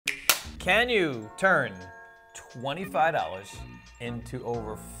Can you turn $25 into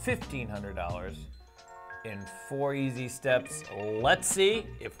over $1,500 in 4 easy steps? Let's see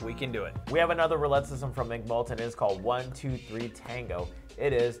if we can do it. We have another roulette system from McMullen. It is called 1, 2, 3 Tango.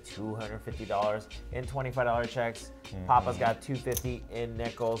 It is $250 in $25 checks. Papa's got $250 in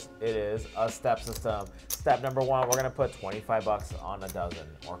nickels. It is a step system. Step number 1, we're gonna put 25 bucks on a dozen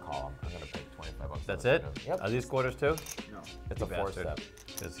or column. I'm gonna pick 25 bucks. That's it? Yep. Are these quarters too? No. It's a 4-step.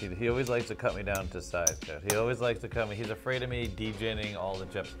 Because he always likes to cut me down to size, dude. He always likes to cut me. He's afraid of me degening all the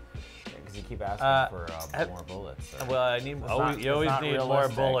chips. Because you keep asking for more bullets. Sir. Well, I need. You always need more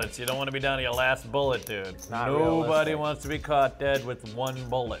bullets. You don't want to be down to your last bullet, dude. Nobody wants to be caught dead with 1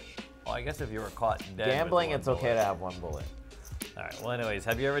 bullet. Well, I guess if you were caught dead. Gambling, with 1 it's okay to have 1 bullet. All right. Well, anyways,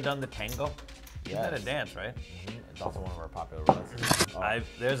 have you ever done the Tango? Yes. Isn't that a dance, right? It's also one of our popular roulette systems. Oh.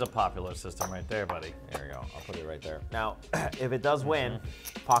 There's a popular system right there, buddy. There we go. I'll put it right there. Now, if it does win,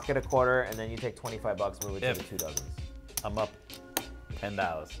 pocket a quarter, and then you take 25 bucks, move it to the 2 dozens. I'm up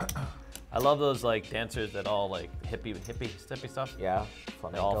 $10. I love those like dancers that all like hippie stuff. Yeah,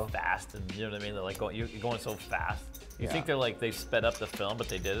 they're all fast, and you know what I mean. They're like you're going so fast. You think they're like they sped up the film, but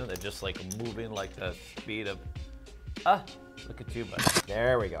they didn't. They're just like moving like the speed of. Look at you, buddy.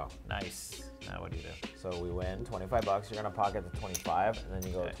 There we go. Nice. Now what do you do? So we win 25 bucks. You're gonna pocket the 25, and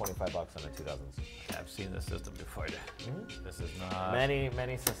then you go 25 bucks on the 2 dozens. I've seen this system before. This is not.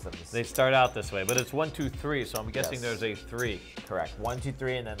 Many systems. They start out this way, but it's 1, 2, 3. So I'm guessing there's a 3. Correct. 1, 2,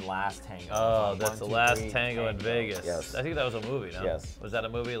 3, and then last Tango. Oh, that's the last Tango in Vegas. Yes. I think that was a movie. No? Yes. Was that a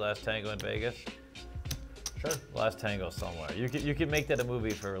movie? Last Tango in Vegas. Sure. Last Tango somewhere. You can make that a movie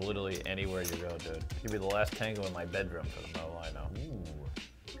for literally anywhere you go, dude. It could be the last Tango in my bedroom for the all I know. Ooh.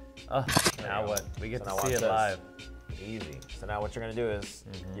 Now what? We get so to see it live. Easy. So now what you're gonna do is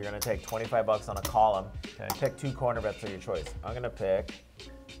you're gonna take 25 bucks on a column. Okay. Pick 2 corner bets of your choice. I'm gonna pick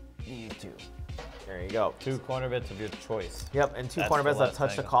these 2. There you go. 2 corner bets of your choice. Yep, and 2 corner bets that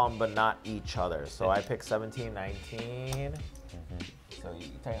touch the column but not each other. So I pick 17, 19. So you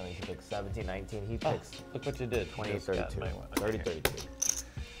technically can pick 17, 19. He picks. Look what you did. 28, 32. 30, 32.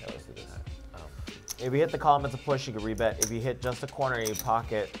 Yeah, let's do this. If you hit the column, it's a push. You can rebet. If you hit just a corner, you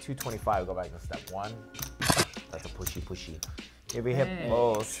pocket 225. Go back to step 1. That's a pushy. If you hit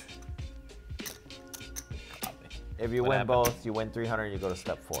both, if you win both, you win 300. You go to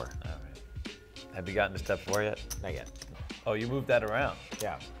step 4. All right. Have you gotten to step 4 yet? Not yet. Oh, you moved that around.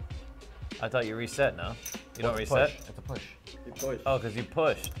 Yeah. I thought you reset. No, you don't reset. It's a push. You push. Oh, because you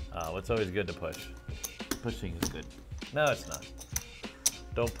pushed. Oh, it's always good to push. Pushing is good. No, it's not.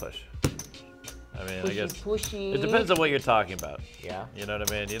 Don't push. I mean, I guess pushy. It depends on what you're talking about. Yeah. You know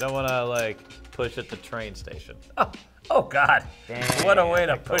what I mean? You don't want to like push at the train station. Oh God! Dang, what a way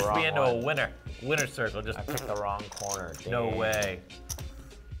to picked the push me wrong into one. a winner circle. Just I picked the wrong corner. Dang. no way.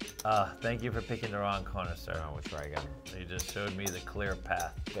 Thank you for picking the wrong corner, sir. No, we'll try again. You just showed me the clear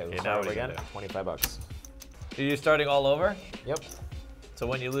path. Okay, we'll now start what are you again. gonna do? 25 bucks. Are you starting all over? Yep. So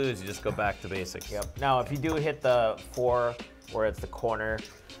when you lose, you just go back to basics. Yep. Now, if you do hit the 4, where it's the corner,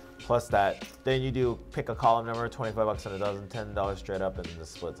 plus that, then you do pick a column number, 25 bucks on a dozen, $10 straight up, and the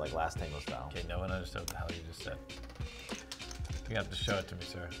splits like last Tango style. Okay, no one understood what the hell you just said. You have to show it to me,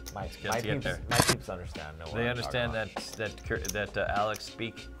 sir. My get there. peeps understand. Know what They I'm understand talking that Alex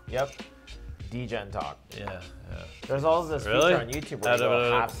speak. about. Yep. D-Gen talk. Yeah. There's also this Really? feature on YouTube where you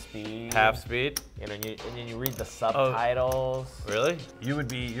go half speed. Half speed? You know, and then you read the subtitles. Really?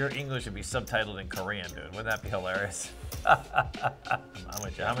 Your English would be subtitled in Korean, dude. Wouldn't that be hilarious? I'm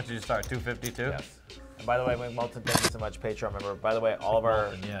with you. How much did you start? 252? Yes. And by the way, McMullen, thank you so much, Patreon member. By the way, all of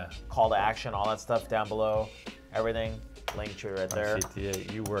our call to action, all that stuff down below, everything, link tree right there.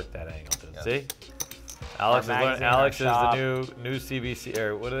 CTA, you worked that angle, dude. Yes. See? Alex is the new CVC,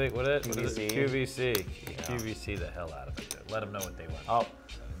 or what is it? QVC. Yeah. QVC the hell out of it, dude. Let them know what they want. Oh,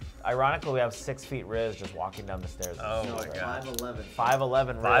 ironically, we have 6 feet Riz just walking down the stairs. Oh my God. 5'11".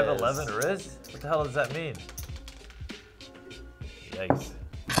 5'11" Riz. 5'11" Riz? What the hell does that mean? Yikes.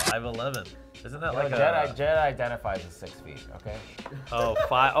 5'11". Isn't that like Jed identifies as 6 feet, okay? Oh,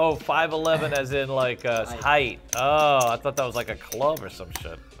 5'11" as in like height. Oh, I thought that was like a club or some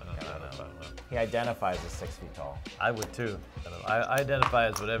shit. No. He identifies as 6 feet tall. I would too. I identify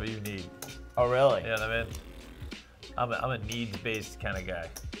as whatever you need. Oh, really? You know what I mean? I'm a needs-based kind of guy.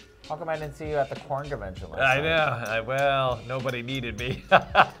 How come I didn't see you at the corn convention last I night? know. Well, nobody needed me.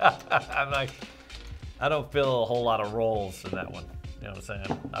 I don't fill a whole lot of roles in that one. You know what I'm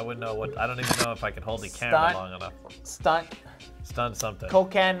saying? I don't even know if I can hold the camera long enough. Stunt something.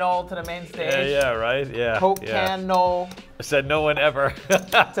 Coke can Noel to the main stage. Yeah, right? Yeah. Coke can Noel I said no one ever. to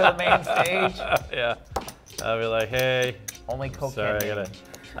the main stage. Yeah. I'll be like, hey. Only Coke Sorry, can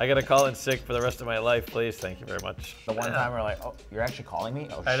I gotta call in sick for the rest of my life, please. Thank you very much. The one time we're like, oh, you're actually calling me?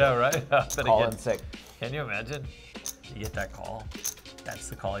 Oh, shit. I know, right? Call in sick. Can you imagine? You get that call. That's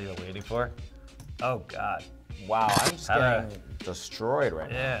the call you're waiting for. Oh God. Wow, I'm just getting destroyed right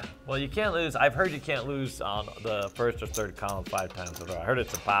now. Yeah. Well, you can't lose. I've heard you can't lose on the first or third column 5 times in a row. I heard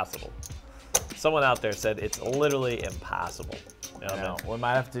it's impossible. Someone out there said it's literally impossible. You know what I mean? We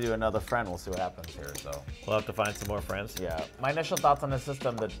might have to do another friend. We'll see what happens here. So We'll have to find some more friends. yeah, my initial thoughts on the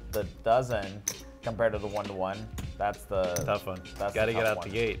system: the dozen compared to the 1-to-1. That's the Tough one. That's Gotta the get tough out one.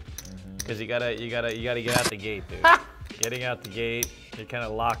 the gate. Because you gotta get out the gate, dude. Getting out the gate, you're kind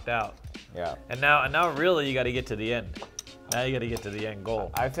of locked out. Yeah. And now really you gotta get to the end. Now you gotta get to the end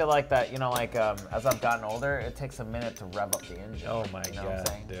goal. I feel like that, you know, like as I've gotten older, it takes a minute to rev up the engine. Oh my you know what I'm God,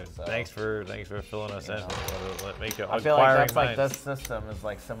 saying? dude! So, Thanks for filling us in. Make it I feel like that's minds. like this system is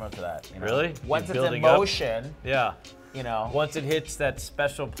like similar to that. You know? Really? Once You're it's in building up? motion, Yeah. you know. Once it hits that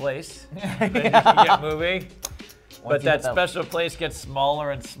special place, then you can get moving. But that special place gets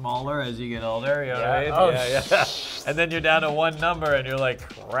smaller and smaller as you get older. You know what I mean? Oh, yeah. And then you're down to one number, and you're like,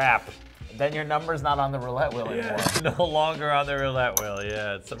 crap. Then your number's not on the roulette wheel anymore. It's no longer on the roulette wheel.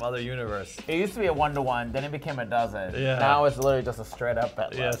 Yeah, it's some other universe. It used to be a 1-to-1, then it became a dozen. Yeah. Now it's literally just a straight up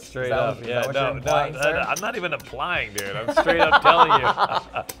bet. Yeah, left. straight Is that up. what- is Yeah, that what you're no, implying, sir? I'm not even applying, dude. I'm straight up telling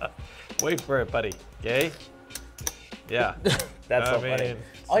you. Wait for it, buddy. Okay? Yeah. That's so I mean, funny.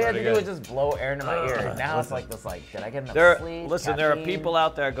 All you had to pretty do was good. just blow air into my ear. Now it's like this, like, did I get enough sleep? Listen, there are caffeine? people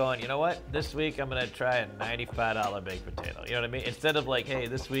out there going, you know what? This week I'm gonna try a $95 baked potato. You know what I mean? Instead of like, hey,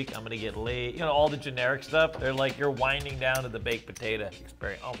 this week I'm gonna get laid. You know, all the generic stuff. They're like, you're winding down to the baked potato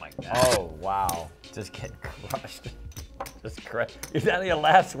experience. Oh my God. Oh, wow. Just getting crushed. Just crushed. Is that your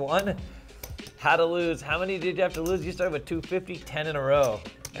last one? How to lose? How many did you have to lose? You started with 250, 10 in a row,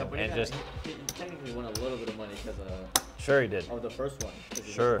 Yeah, but and you just. you technically won a little bit of money because Sure he did. of the first one. 'cause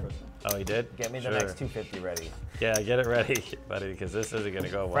you Sure. got the first one. Oh, he did? Get me the Sure. next 250 ready. Yeah, get it ready, buddy, because this isn't going to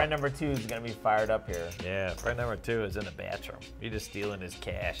go well. Friend number 2 is going to be fired up here. Yeah, friend number 2 is in the bathroom. You're just stealing his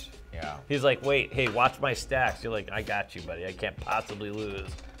cash. Yeah. He's like, wait, hey, watch my stacks. You're like, I got you, buddy. I can't possibly lose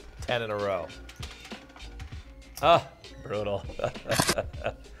 10 in a row. Oh, brutal.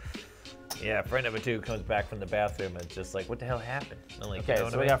 Yeah, friend number 2 comes back from the bathroom and just like, what the hell happened? I'm like, Okay, you know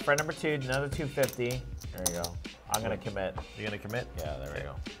what so I we mean? got friend number 2, another 250. There you go. I'm going to commit. You gonna commit? Yeah, there we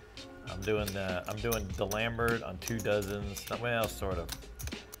go. I'm doing the Lambert on 2 dozens. Well, sort of.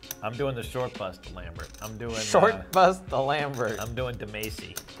 I'm doing the short bust to Lambert. I'm doing Short bust the Lambert. I'm doing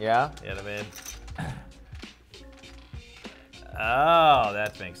DeMacy. Yeah? You know what I mean? Oh,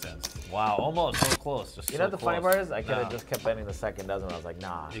 that makes sense. Wow, almost so close. Just You so know what the funny close. part is? I could have No. just kept betting the second dozen. I was like,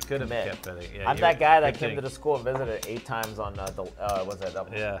 nah. You could have commit. kept betting. Yeah, I'm you- that guy that good came thing. to the school and visited 8 times on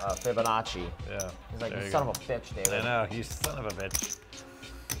Fibonacci. Yeah. He's like, there you you son go. of a bitch, David. I know, you son of a bitch.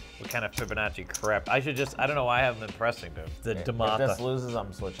 What kind of Fibonacci crap? I don't know why I haven't been pressing, dude. The If Demata. this loses,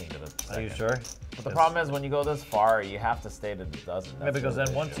 I'm switching to the Are you second. sure? But the problem is when you go this far, you have to stay to the dozen. Yeah, That's because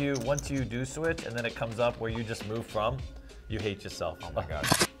really then the once you do switch and then it comes up where you just move from, you hate yourself. Oh my God.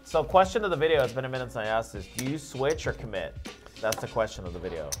 So question of the video, it's been a minute since I asked this. Do you switch or commit? That's the question of the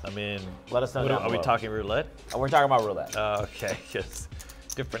video. I mean, Let us know down are we below. talking roulette? We're talking about roulette. Okay, yes.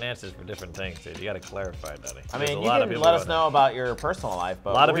 Different answers for different things, dude. You got to clarify, buddy. I There's mean, a you lot of can people let us going, know about your personal life,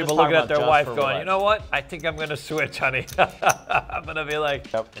 but A lot of we're just people talking looking at about their just wife for going, roulette. you know what? I think I'm going to switch, honey. I'm going to be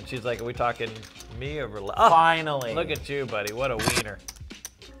like, Yep. and she's like, are we talking me or roulette? Oh, Finally. look at you, buddy. What a wiener.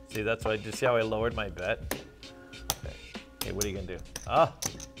 See, that's why, you see how I lowered my bet? Okay. Hey, what are you going to do? Oh,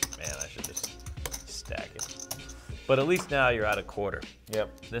 man, I should just stack it. But at least now you're at a quarter. Yep.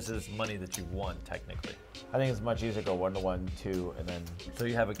 This is money that you won, technically. I think it's much easier to go 1-to-1, 2, and then So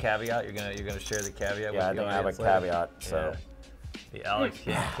you have a caveat? You're gonna share the caveat with yeah, I the think I have a audience later? caveat. So Yeah. The Alex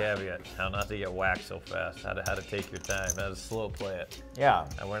King caveat. How not to get whacked so fast. How to take your time. How to slow play it. yeah,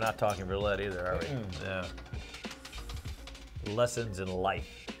 And we're not talking roulette either, are we? Yeah. Lessons in life.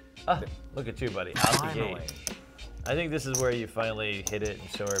 Ah, look at you, buddy. Out the finally. gate. I think this is where you finally hit it and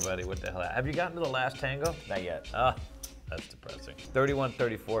show everybody what the hell. Have you gotten to the last tango? Not yet. Ah, that's depressing.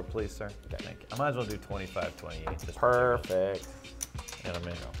 31-34, please, sir. Thank you. I might as well do 25-28. Just Perfect. And I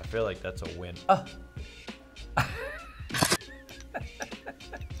mean, I feel like that's a win. Ah.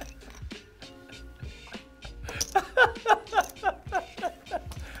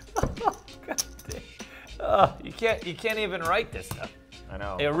 Oh, you can't even write this stuff. I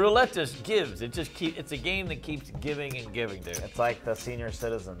know. A roulette just gives. It's a game that keeps giving and giving, dude. It's like the senior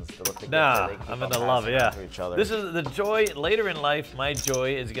citizens. The gift Nah, that they keep I'm on gonna love it, passing yeah. on to each other. This is the joy, later in life, my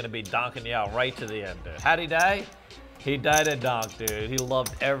joy is gonna be donking you out right to the end, dude. How'd he die? He died a donk, dude. He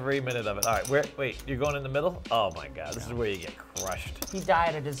loved every minute of it. All right, wait, you're going in the middle? Oh my God, this is where you get crushed. He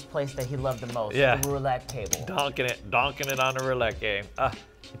died at his place that he loved the most, Yeah. the roulette table. Donking it on the roulette game.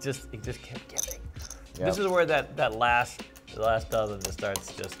 He just kept giving. Yep. This is where the last dozen just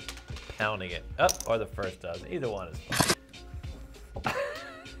starts just pounding it. Or the first dozen. Either one is fine.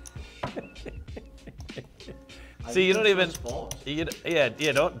 See, you don't even.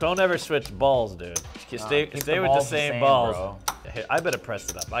 Don't ever switch balls, dude. Stay with the same balls. Bro. Hey, I better press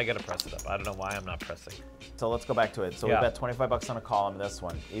it up. I gotta press it up. I don't know why I'm not pressing. So let's go back to it. So Yeah. we bet 25 bucks on a column. This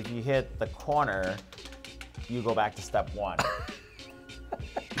one. If you hit the corner, you go back to step 1.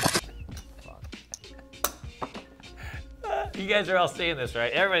 You guys are all seeing this,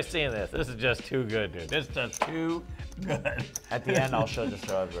 right? Everybody's seeing this. This is just too good, dude. This is just too good. At the end, I'll show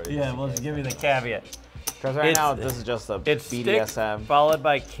everybody. Yeah, we'll just give you the caveat. Because right now, this is just a It's stick BDSM followed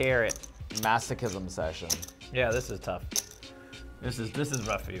by carrot. masochism session. Yeah, this is tough. This is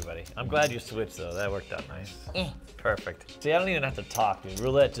rough for you, buddy. I'm glad you switched though. That worked out nice. Perfect. See, I don't even have to talk, dude.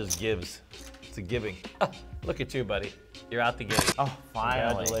 Roulette just gives. It's a giving. Look at you, buddy. You're out the gate. Oh,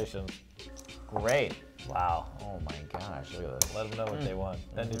 finally. Congratulations. Great. Wow. Oh my gosh, look at this. Let them know what they want.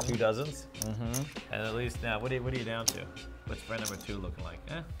 Then do 2 dozens. And at least now, what are you down to? What's friend number 2 looking like?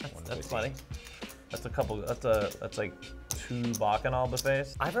 That's funny. That's a couple. That's like 2 Bacchanal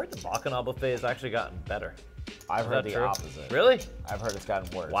buffets. I've heard the Bacchanal buffet has actually gotten better. I've heard the true? opposite. Really? I've heard it's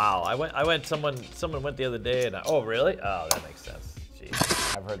gotten worse. Wow. I went. Someone went the other day, and oh really? Oh, that makes sense.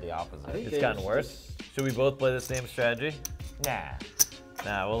 Jeez. I've heard the opposite. It's gotten worse. Should we both play the same strategy? Nah.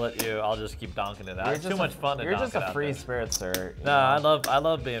 Nah, we'll let you. I'll just keep donking it out. It's too much fun to You're donk just it a out free there. spirit, sir. No, I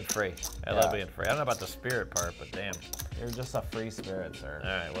love being free. I love being free. I don't know about the spirit part, but damn. You're just a free spirit, sir. All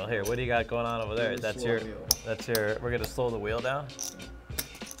right, well here, what do you got going on over there? That's your. We're gonna slow the wheel down,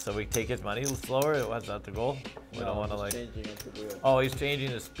 so we take his money slower. What's that the goal? We don't want to like. Oh, he's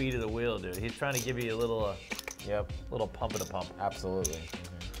changing the speed of the wheel, dude. He's trying to give you a little. Little pump of the pump. Absolutely.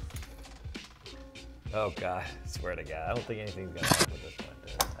 Oh God, I swear to God, I don't think anything's gonna happen at this point,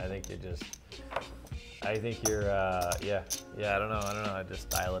 dude. I think you're, yeah, I don't know, I just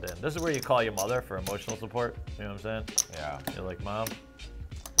dial it in. This is where you call your mother for emotional support, you know what I'm saying? Yeah. You're like, Mom.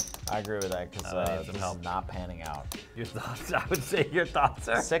 I agree with that because this is not panning out. Your thoughts, I would say your thoughts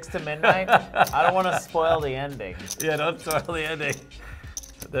are. 6 to midnight? I don't want to spoil the ending. Yeah, don't spoil the ending.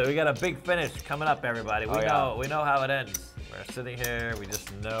 We got a big finish coming up, everybody. We know how it ends. We're sitting here, we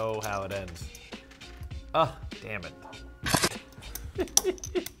just know how it ends. Oh, damn it.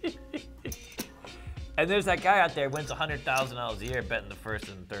 And there's that guy out there who wins $100,000 a year betting the first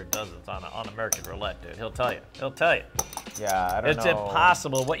and third dozens on American roulette, dude. He'll tell you. Yeah, I don't know. It's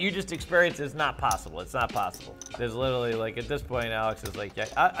impossible. What you just experienced is not possible. It's not possible. There's literally, like, at this point, Alex is like, yeah.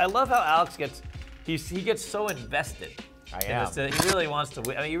 I love how Alex gets, he gets so invested. I am. He really wants to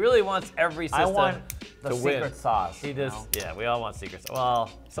win. I mean, he really wants every system I want the to win. secret sauce. He just, yeah, we all want secret sauce.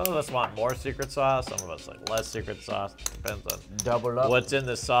 Well, some of us want more secret sauce. Some of us like less secret sauce. Depends on Double up. what's in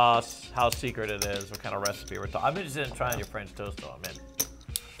the sauce, how secret it is, what kind of recipe we're talking. I'm interested in trying your French toast, though. I'm in.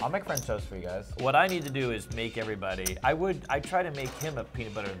 I'll make French toast for you guys. What I need to do is make everybody. I try to make him a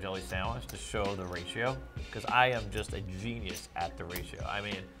peanut butter and jelly sandwich to show the ratio, because I am just a genius at the ratio. I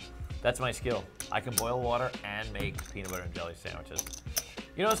mean, that's my skill. I can boil water and make peanut butter and jelly sandwiches.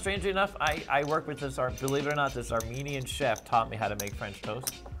 You know, strangely enough, I work with this, believe it or not, this Armenian chef taught me how to make French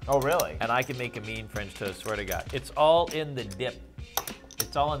toast. Oh, really? And I can make a mean French toast, swear to God. It's all in the dip.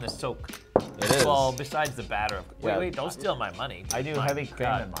 It's all in the soak. It is. Well, besides the batter. Yeah. Wait, don't steal my money. I do My heavy cream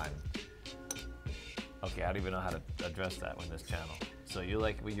God. in mine. Okay, I don't even know how to address that on this channel. So you're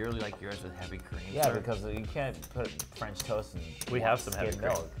like yours with heavy cream? Yeah, sir? because you can't put French toast in We have some heavy skim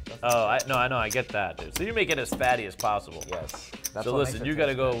cream. milk. Oh, I know, I get that, dude. So you make it as fatty as possible. Yes. That's So what listen, makes it you got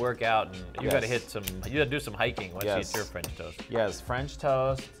to taste go good. work out, and you got to Yes. you got to do some hiking once you Yes. eat your French toast. Yes, French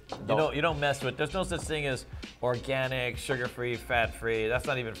toast. You don't mess with. There's no such thing as organic, sugar-free, fat-free. That's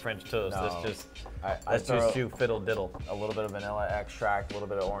not even French toast. No. That's just I throw you fiddle diddle. a little bit of vanilla extract, a little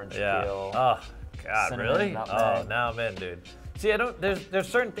bit of orange Yeah. peel. Oh God, cinnamon, really? nutmeg. Oh, now I'm in, dude. See, I don't. There's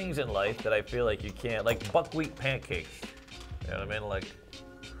certain things in life that I feel like you can't, like buckwheat pancakes. You know what I mean? Like,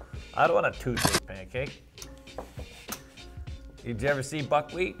 I don't want a toothless pancake. Did you ever see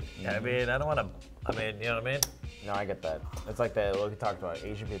buckwheat? I mean, I don't want to. I mean, you know what I mean? No, I get that. It's like what we talked about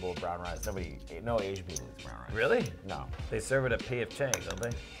Asian people with brown rice. No Asian people eat brown rice. Really? No, They serve it at P.F. Chang's, don't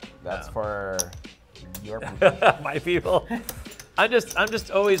they? that's No. for your people. My people. I'm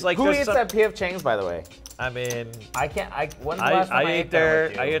just always like. Who there's eats some- at P.F. Chang's, by the way? I mean, When's the last time I ate there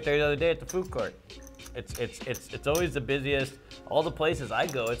with you? I ate there the other day at the food court. It's always the busiest. All the places I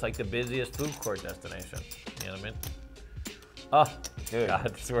go, it's like the busiest food court destination. You know what I mean? Oh, Dude.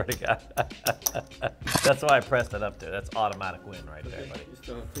 God, swear to God. That's why I pressed it up there. That's automatic win right there, buddy. You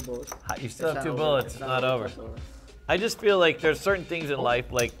still have 2 bullets. You still have It's 2 not bullets. It's not over. It's over. I just feel like there's certain things in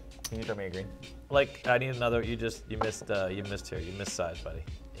life, like Can you throw me a green? I need another. You missed here. You missed size, buddy.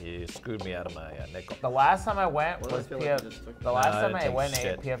 You screwed me out of my nickel. The last time I went What do I was feel like PF. you just took? The last I time didn't I take went and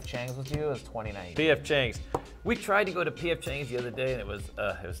shit. ate PF Chang's with you was 2019. PF Chang's. We tried to go to PF Chang's the other day, and it was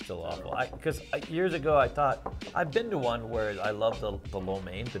still awful. Because years ago I thought I've been to one where I love the lo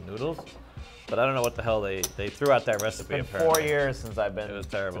mein, the noodles, but I don't know what the hell they threw out that recipe. It's been apparently. 4 years since I've been It was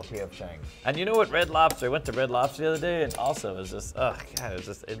terrible. to PF Chang's. And you know what? Red Lobster. I went to Red Lobster the other day, and also it was just, oh God, it was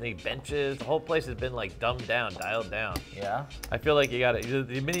just in the benches. The whole place has been like dumbed down, dialed down. Yeah? I feel like you got to.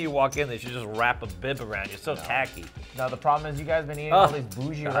 The minute you walk in, they should just wrap a bib around you. So tacky. No, the problem is you guys been eating all these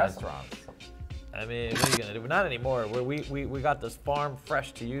bougie God. restaurants. I mean, what are you gonna do? Not anymore. We got this farm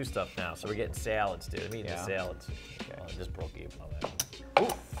fresh to you stuff now, so we're getting salads, dude. I'm eating the salads. Okay. Oh, I just broke even on that one.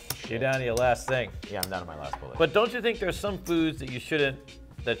 Ooh, you're down to your last thing. Yeah, I'm down to my last bullet. But don't you think there's some foods that you shouldn't,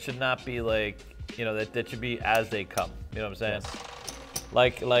 that should not be like, you know, that should be as they come? You know what I'm saying?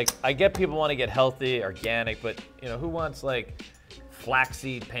 Yes. Like I get people want to get healthy, organic, but you know, who wants like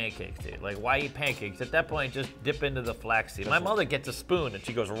flaxseed pancakes, dude? Like, why eat pancakes? At that point, just dip into the flaxseed. My mother gets a spoon and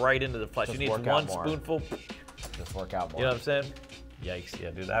she goes right into the flesh. She Just needs work out one more. spoonful. Just work out more. You know what I'm saying? Yikes, yeah,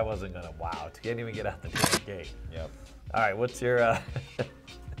 dude, that wasn't gonna, wow. Can't even get out the damn gate. Yep. All right, what's your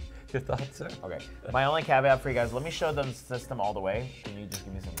your thoughts, sir? Okay. My only caveat for you guys, let me show them the system all the way. Can you just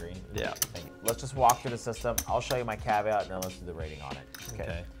give me some green? Yeah. Thank you. Let's just walk through the system. I'll show you my caveat and then let's do the rating on it.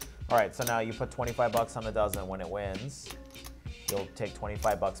 Okay. All right, so now you put 25 bucks on the dozen. When it wins, you'll take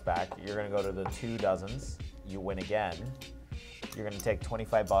 25 bucks back. You're gonna go to the 2 dozens. You win again. You're gonna take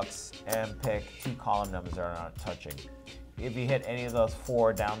 25 bucks and pick 2 column numbers that are not touching. If you hit any of those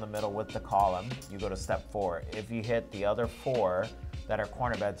 4 down the middle with the column, you go to step 4. If you hit the other 4 that are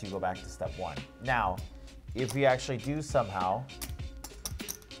corner bets, you go back to step 1. Now, if you actually do somehow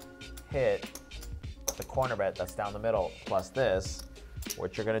hit the corner bet that's down the middle plus this,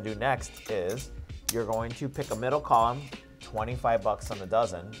 what you're gonna do next is you're going to pick a middle column, 25 bucks on the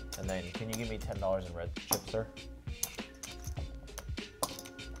dozen, and then can you give me $10 in red chips, sir?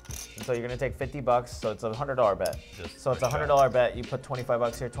 And so you're gonna take 50 bucks, so it's a $100 bet. So it's a $100 bet, you put 25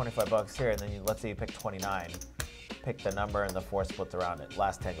 bucks here, 25 bucks here, and then let's say you pick 29. Pick the number and the 4 splits around it,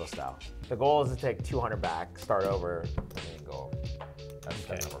 last Tango style. The goal is to take 200 back, start over, and then go. That's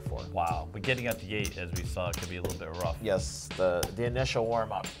step number 4. Wow, but getting out the gate, as we saw, could be a little bit rough. Yes, the initial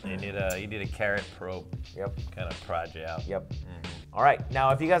warm up. You need a carrot probe. Yep. Kind of prod you out. Yep. All right, now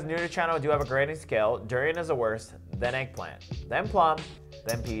if you guys are new to the channel, we do have a grading scale. Durian is the worst, then eggplant, then plum,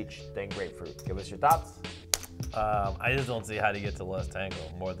 then peach, then grapefruit. Give us your thoughts. I just don't see how to get to less Tango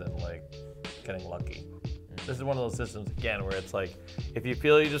more than like getting lucky. This is one of those systems again where it's like, if you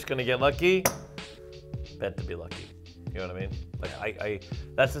feel you're just gonna get lucky, bet to be lucky. You know what I mean? Like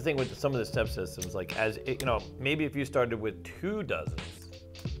that's the thing with some of the step systems. Like maybe if you started with 2 dozens,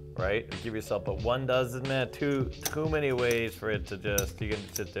 right? Or give yourself a 1 dozen, man, too many ways for it to you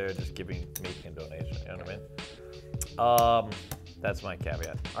can sit there just making a donation. You know what I mean? That's my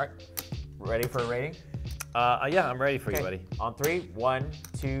caveat. All right, ready for a rating? Yeah, I'm ready for you, buddy. On 3, 1,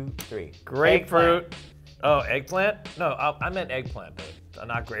 2, 3. Grapefruit. Eggplant. Oh, eggplant? No, I meant eggplant, but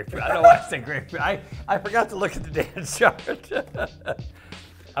not grapefruit. I don't know why I said grapefruit. I forgot to look at the damn chart.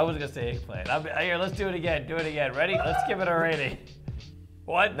 I was gonna say eggplant. Here, let's do it again. Do it again. Ready? Let's give it a rating.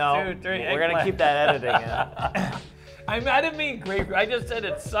 1, 2, 3. We're eggplant. gonna keep that editing in. I didn't mean grapefruit. I just said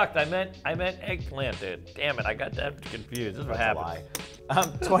it sucked. I meant eggplant, dude. Damn it, I got that confused. This is what happened.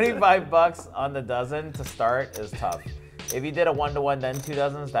 25 bucks on the dozen to start is tough. If you did a 1-to-1, then 2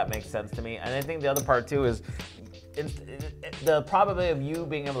 dozens, that makes sense to me. And I think the other part too is the probability of you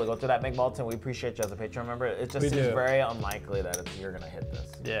being able to go through that McMulton. We appreciate you as a patron member. It just seems very unlikely that you're gonna hit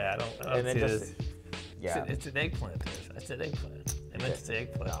this. Yeah, I don't see this. Yeah, it's an eggplant. I said eggplant. I meant to say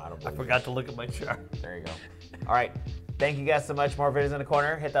eggplant. No, I forgot to look at my chart. There you go. All right, thank you guys so much. More videos in the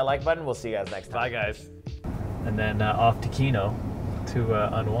corner. Hit that like button. We'll see you guys next time. Bye, guys. And then off to Keno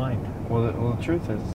to unwind. Well, the truth is,